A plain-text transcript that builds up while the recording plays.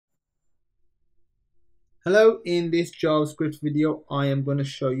Hello, in this JavaScript video, I am going to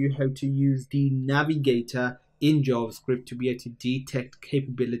show you how to use the Navigator in JavaScript to be able to detect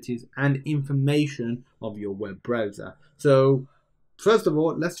capabilities and information of your web browser. So first of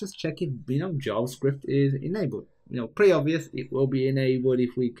all, let's just check if JavaScript is enabled. Pretty obvious, it will be enabled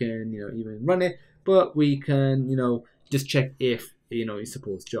if we can even run it, but we can just check if it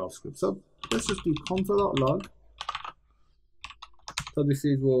supports JavaScript. So let's just do console.log. So this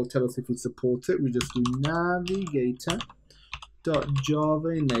will tell us if it supports it. We just do navigator.java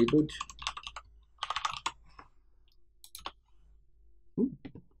enabled.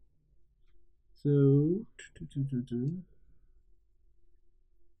 So,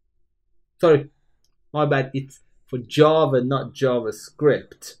 sorry, my bad. It's for Java, not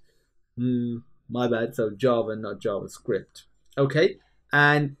JavaScript. My bad. So Java, not JavaScript. Okay,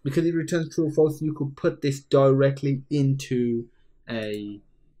 and because it returns true or false, you could put this directly into a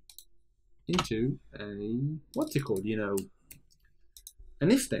what's it called? An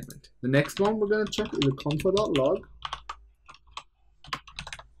if statement. The next one we're going to check is a console.log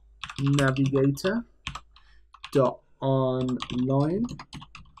navigator dot online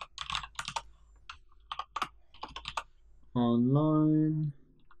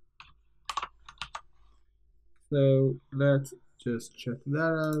So let's just check that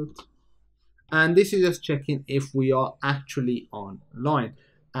out. And this is just checking if we are actually online.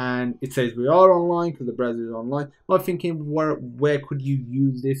 And it says we are online because the browser is online. But I'm thinking, where could you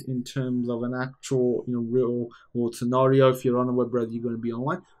use this in terms of an actual, real world scenario? If you're on a web browser, you're going to be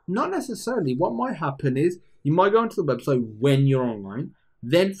online. Not necessarily. What might happen is you might go into the website when you're online.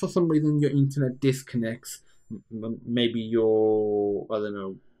 Then for some reason your internet disconnects. Maybe you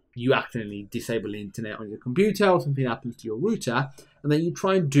accidentally disable the internet on your computer, or something happens to your router, and then you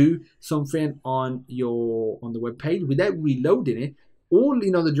try and do something on the web page without reloading it. All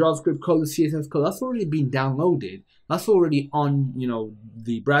the JavaScript code, the CSS code, that's already been downloaded. That's already on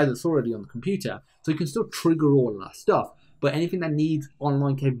the browser. It's already on the computer, so you can still trigger all that stuff. But anything that needs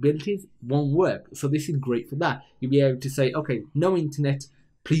online capabilities won't work. So this is great for that. You'll be able to say, okay, no internet.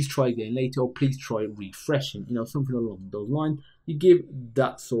 Please try again later, or please try refreshing. Something along those lines. You give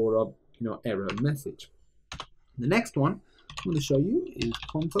that sort of error message. The next one I'm going to show you is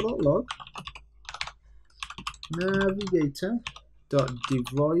console.log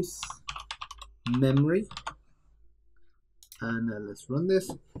navigator.device memory, and let's run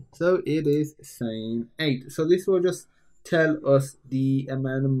this. So it is saying 8. So this will just tell us the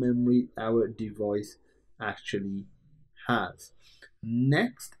amount of memory our device actually has.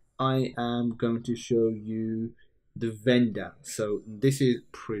 Next, I am going to show you the vendor. So this is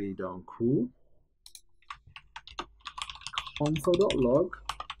pretty darn cool. Console.log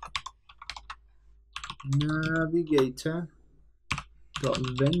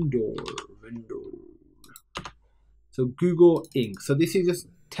navigator.vendor. So Google Inc. So this is just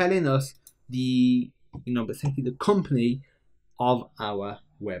telling us basically the company of our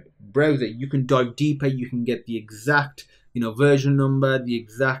web browser. You can dive deeper. You can get the exact version number, the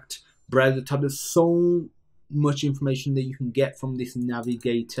exact browser type. There's so much information that you can get from this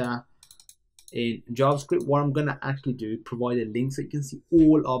navigator in JavaScript. What I'm going to actually do is provide a link so you can see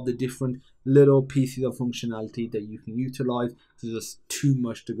all of the different little pieces of functionality that you can utilize. So there's too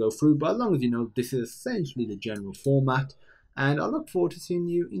much to go through, but as long as this is essentially the general format, and I look forward to seeing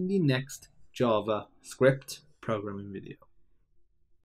you in the next JavaScript programming video.